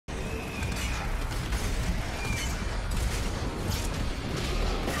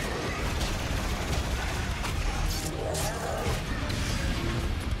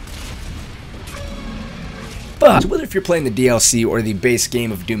fuck. So whether if you're playing the DLC or the base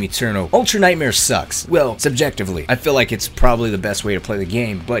game of Doom Eternal, Ultranightmare sucks. Well, subjectively, I feel like it's probably the best way to play the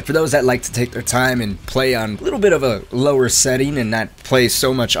game, but for those that like to take their time and play on a little bit of a lower setting and not play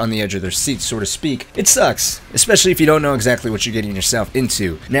so much on the edge of their seat, so to speak, it sucks, especially if you don't know exactly what you're getting yourself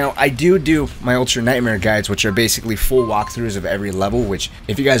into. Now, I do my Ultranightmare guides, which are basically full walkthroughs of every level, which,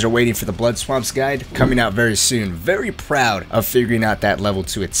 if you guys are waiting for the Blood Swamps guide, coming out very soon. Very proud of figuring out that level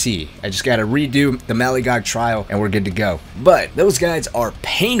to a T. I just gotta redo the Malygog trial and we're good to go. But those guides are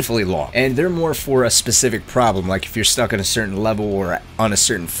painfully long, and they're more for a specific problem, like if you're stuck on a certain level or on a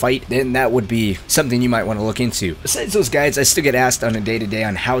certain fight, then that would be something you might want to look into. Besides those guides, I still get asked on a day-to-day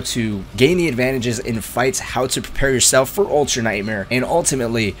on how to gain the advantages in fights, how to prepare yourself for Ultranightmare, and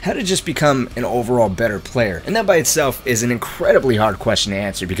ultimately, how to just become an overall better player. And that by itself is an incredibly hard question to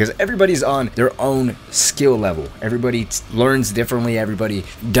answer because everybody's on their own skill level. Everybody learns differently, everybody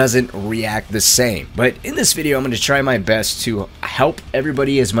doesn't react the same. But in this video, I'm going to try my best to help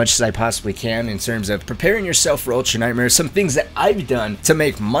everybody as much as I possibly can in terms of preparing yourself for Ultranightmare, some things that I've done to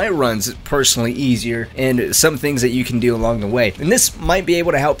make my runs personally easier, and some things that you can do along the way. And this might be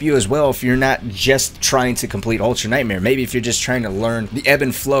able to help you as well if you're not just trying to complete Ultranightmare. Maybe if you're just trying to learn the ebb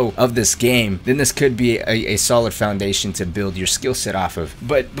and flow of this game, then this could be a solid foundation to build your skill set off of.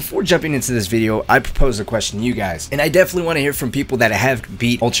 But before jumping into this video, I propose a question to you guys, and I definitely want to hear from people that have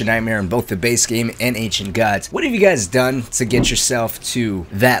beat Ultranightmare in both the base game and Ancient Gods. What have you guys done to get yourself to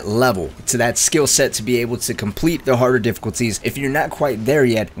that level, to that skill set to be able to complete the harder difficulties? If you're not quite there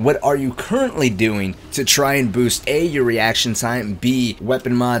yet, what are you currently doing to try and boost A, your reaction time, B,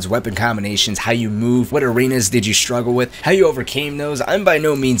 weapon mods, weapon combinations, how you move, what arenas did you struggle with, how you overcame those? I'm by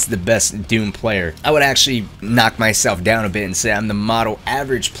no means the best Doom player. I would actually knock myself down a bit and say I'm the model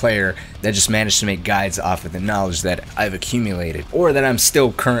average player that just managed to make guides off of the knowledge that I've accumulated, or that I'm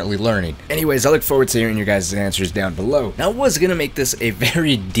still currently learning. Anyways, I look forward to hearing your guys' answers down below. Now, I was gonna make this a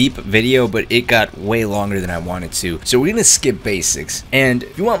very deep video, but it got way longer than I wanted to, so we're gonna skip basics. And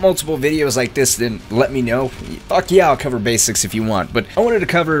if you want multiple videos like this, then let me know. Fuck yeah, I'll cover basics if you want, but I wanted to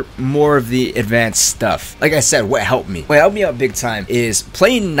cover more of the advanced stuff. Like I said, what helped me out big time is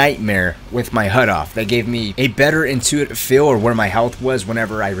playing Nightmare with my HUD off. That gave me a better intuitive feel or where my health was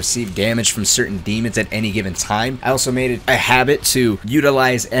whenever I received damage from certain demons at any given time. I also made it a habit to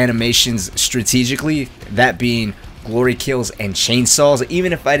utilize animations strategically, that being glory kills and chainsaws.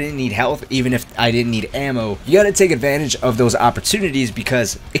 Even if I didn't need health, even if I didn't need ammo, you gotta take advantage of those opportunities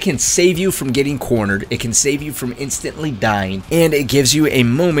because it can save you from getting cornered, it can save you from instantly dying, and it gives you a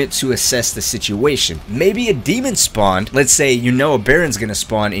moment to assess the situation. Maybe a demon spawned, let's say you know a Baron's gonna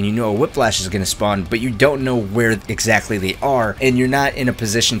spawn and you know a Whiplash is gonna spawn, but you don't know where exactly they are, and you're not in a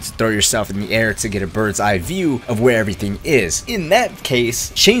position to throw yourself in the air to get a bird's eye view of where everything is. In that case,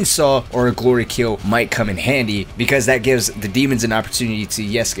 chainsaw or a glory kill might come in handy because that gives the demons an opportunity to,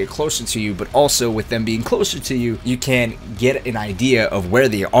 yes, get closer to you, but also with them being closer to you, you can get an idea of where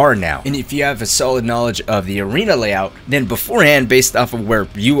they are now. And if you have a solid knowledge of the arena layout, then beforehand, based off of where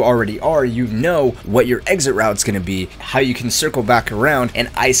you already are, you know what your exit route's going to be, how you can circle back around and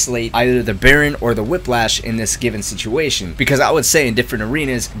isolate either the Baron or the Whiplash in this given situation. Because I would say in different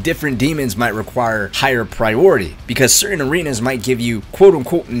arenas, different demons might require higher priority, because certain arenas might give you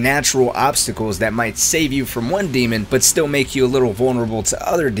quote-unquote natural obstacles that might save you from one demon but still make you a little vulnerable to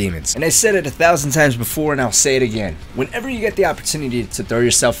other demons. And I said it 1,000 times before and I'll say it again. Whenever you get the opportunity to throw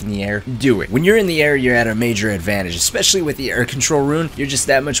yourself in the air, do it. When you're in the air, you're at a major advantage, especially with the air control rune. You're just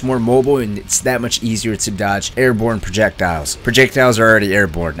that much more mobile and it's that much easier to dodge airborne projectiles. Projectiles are already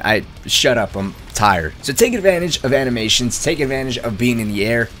airborne. Shut up, I'm tired. So take advantage of animations, take advantage of being in the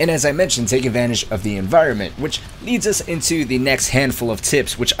air, and as I mentioned, take advantage of the environment, which leads us into the next handful of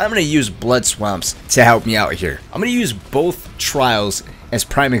tips, which I'm going to use Blood Swamps to help me out here. I'm going to use both trials as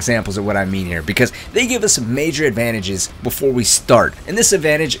prime examples of what I mean here, because they give us major advantages before we start. And this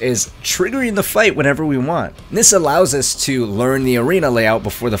advantage is triggering the fight whenever we want. And this allows us to learn the arena layout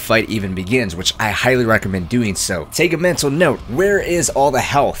before the fight even begins, which I highly recommend doing so. Take a mental note. Where is all the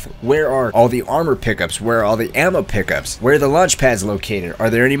health? Where are all the armor pickups? Where are all the ammo pickups? Where are the launch pads located? Are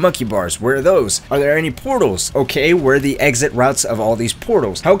there any monkey bars? Where are those? Are there any portals? Okay, where are the exit routes of all these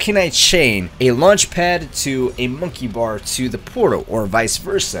portals? How can I chain a launch pad to a monkey bar to the portal, or vice vice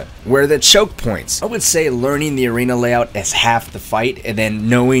versa. Where are the choke points? I would say learning the arena layout is half the fight, and then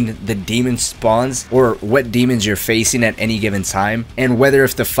knowing the demon spawns or what demons you're facing at any given time, and whether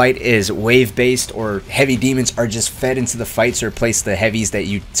if the fight is wave based or heavy demons are just fed into the fight to replace the heavies that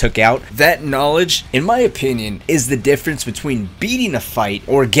you took out. That knowledge, in my opinion, is the difference between beating a fight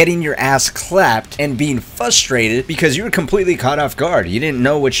or getting your ass clapped and being frustrated because you were completely caught off guard. You didn't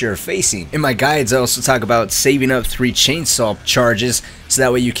know what you were facing. In my guides, I also talk about saving up 3 chainsaw charges so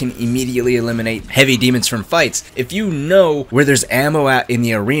that way you can immediately eliminate heavy demons from fights. If you know where there's ammo out in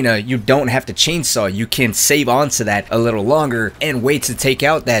the arena, you don't have to chainsaw. You can save onto that a little longer and wait to take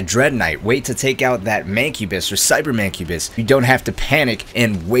out that Dread Knight, wait to take out that Mancubus or Cyber Mancubus. You don't have to panic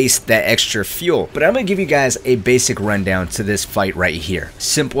and waste that extra fuel. But I'm going to give you guys a basic rundown to this fight right here.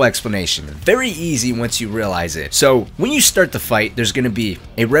 Simple explanation. Very easy once you realize it. So when you start the fight, there's going to be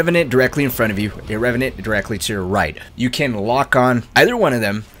a Revenant directly in front of you, a Revenant directly to your right. You can lock on either one of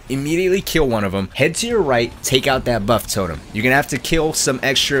them, immediately kill one of them, head to your right, take out that buff totem. You're gonna have to kill some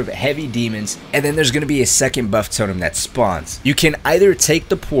extra heavy demons, and then there's gonna be a second buff totem that spawns. You can either take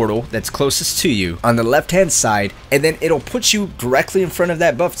the portal that's closest to you on the left hand side, and then it'll put you directly in front of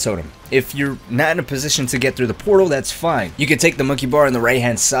that buff totem. If you're not in a position to get through the portal, that's fine. You can take the monkey bar on the right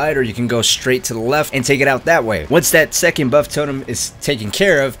hand side, or you can go straight to the left and take it out that way. Once that second buff totem is taken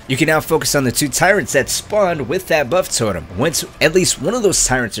care of, you can now focus on the 2 tyrants that spawned with that buff totem. Once at least one of those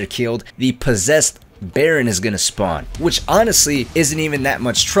tyrants are killed, the possessed Baron is going to spawn, which honestly isn't even that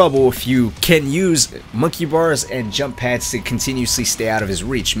much trouble if you can use monkey bars and jump pads to continuously stay out of his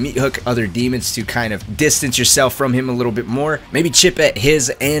reach. Meat hook other demons to kind of distance yourself from him a little bit more. Maybe chip at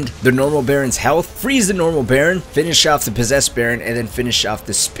his and the normal Baron's health. Freeze the normal Baron, finish off the possessed Baron, and then finish off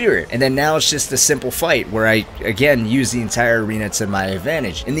the spirit. And then now it's just a simple fight where I again use the entire arena to my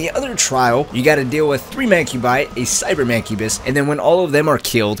advantage. In the other trial, you got to deal with 3 Mancubi, a Cyber Mancubus, and then when all of them are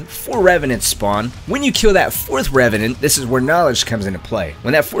killed, 4 Revenants spawn. When you kill that 4th Revenant, this is where knowledge comes into play.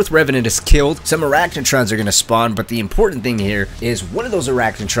 When that 4th Revenant is killed, some Arachnotrons are going to spawn, but the important thing here is one of those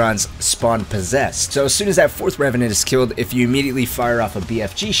Arachnotrons spawn possessed. So as soon as that 4th Revenant is killed, if you immediately fire off a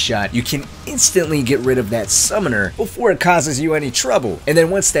BFG shot, you can instantly get rid of that summoner before it causes you any trouble. And then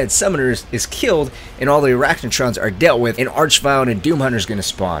once that summoner is killed and all the Arachnotrons are dealt with, an Archvile and a Doom Hunter is going to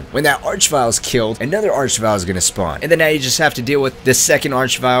spawn. When that Archvile is killed, another Archvile is going to spawn. And then now you just have to deal with the second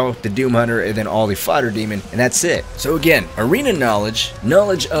Archvile, the Doom Hunter, and then all the fodder demon, and that's it. So again, arena knowledge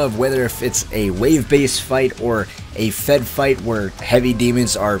of whether if it's a wave-based fight or a fed fight where heavy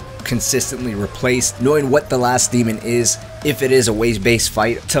demons are consistently replaced, knowing what the last demon is, if it is a wave-based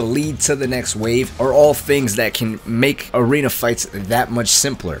fight, to lead to the next wave, are all things that can make arena fights that much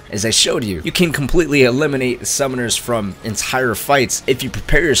simpler. As I showed you, you can completely eliminate summoners from entire fights if you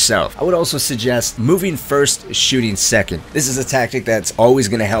prepare yourself. I would also suggest moving first, shooting second. This is a tactic that's always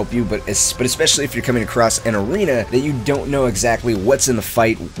going to help you, but especially if you're coming across an arena that you don't know exactly what's in the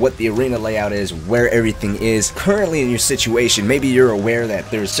fight, what the arena layout is, where everything is. Currently in your situation, maybe you're aware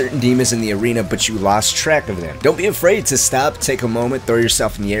that there's certain demons in the arena, but you lost track of them. Don't be afraid to stop, take a moment, throw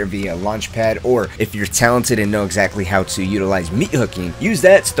yourself in the air via a launch pad, or if you're talented and know exactly how to utilize meat hooking, use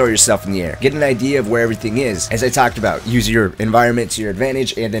that to throw yourself in the air. Get an idea of where everything is. As I talked about, use your environment to your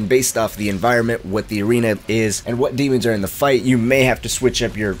advantage, and then based off the environment, what the arena is, and what demons are in the fight, you may have to switch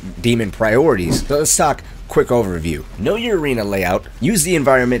up your demon priorities. So let's talk quick overview. Know your arena layout, use the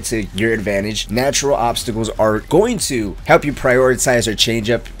environment to your advantage. Natural obstacles are going to help you prioritize or change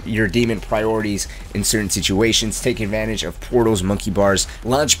up your demon priorities in certain situations. Take advantage of portals, monkey bars,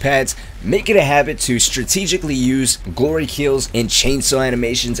 launch pads. Make it a habit to strategically use glory kills and chainsaw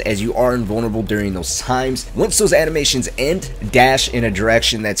animations as you are invulnerable during those times. Once those animations end, dash in a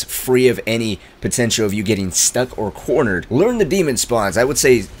direction that's free of any potential of you getting stuck or cornered. Learn the demon spawns. I would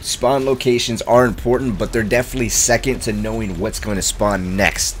say spawn locations are important, but they're definitely second to knowing what's going to spawn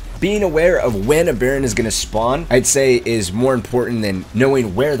next. Being aware of when a Baron is going to spawn, I'd say, is more important than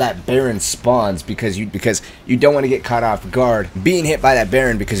knowing where that Baron spawns, because you don't want to get caught off guard being hit by that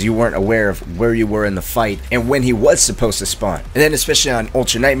Baron because you weren't aware of where you were in the fight and when he was supposed to spawn. And then especially on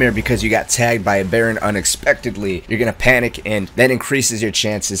Ultranightmare, because you got tagged by a Baron unexpectedly, you're going to panic, and that increases your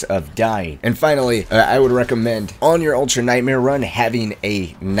chances of dying. And finally, I would recommend on your Ultranightmare run having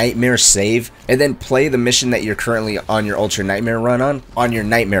a Nightmare save, and then play the mission that you're currently on your Ultranightmare run on your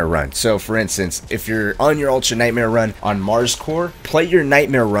Nightmare run. run. So for instance, if you're on your Ultra Nightmare run on Mars Core, play your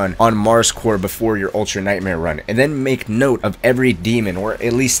Nightmare run on Mars Core before your Ultra Nightmare run, and then make note of every demon, or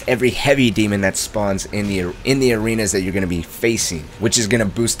at least every heavy demon that spawns in the arenas that you're going to be facing, which is going to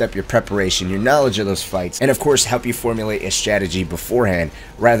boost up your preparation, your knowledge of those fights, and of course help you formulate a strategy beforehand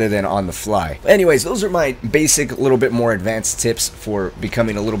rather than on the fly. But anyways, those are my basic, little bit more advanced tips for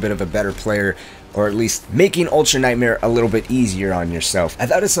becoming a little bit of a better player, or at least making Ultra Nightmare a little bit easier on yourself. I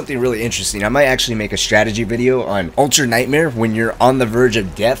thought it's something really interesting. I might actually make a strategy video on Ultra Nightmare when you're on the verge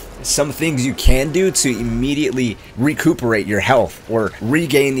of death. Some things you can do to immediately recuperate your health or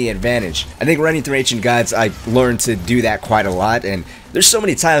regain the advantage. I think running through Ancient Gods, I learned to do that quite a lot, and there's so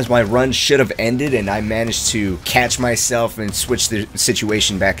many times my run should have ended and I managed to catch myself and switch the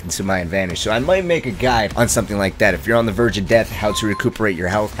situation back into my advantage. So I might make a guide on something like that. If you're on the verge of death, how to recuperate your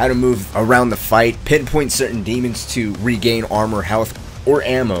health, how to move around the fight, pinpoint certain demons to regain armor, health, or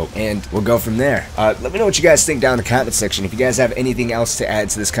ammo, and we'll go from there. Let me know what you guys think down in the comment section. If you guys have anything else to add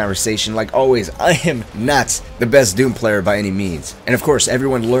to this conversation, like always, I am not the best Doom player by any means. And of course,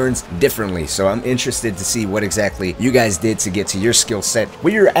 everyone learns differently, so I'm interested to see what exactly you guys did to get to your skill set,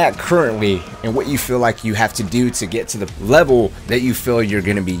 where you're at currently, and what you feel like you have to do to get to the level that you feel you're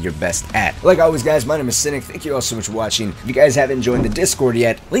going to be your best at. Like always, guys, my name is Cynic. Thank you all so much for watching. If you guys haven't joined the Discord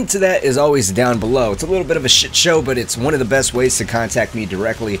yet, link to that is always down below. It's a little bit of a shit show, but it's one of the best ways to contact me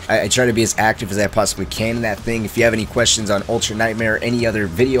directly. I try to be as active as I possibly can in that thing. If you have any questions on Ultra Nightmare or any other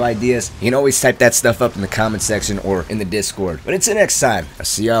video ideas, you can always type that stuff up in the comment section or in the Discord. But until next time, I'll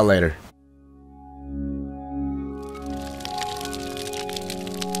see y'all later.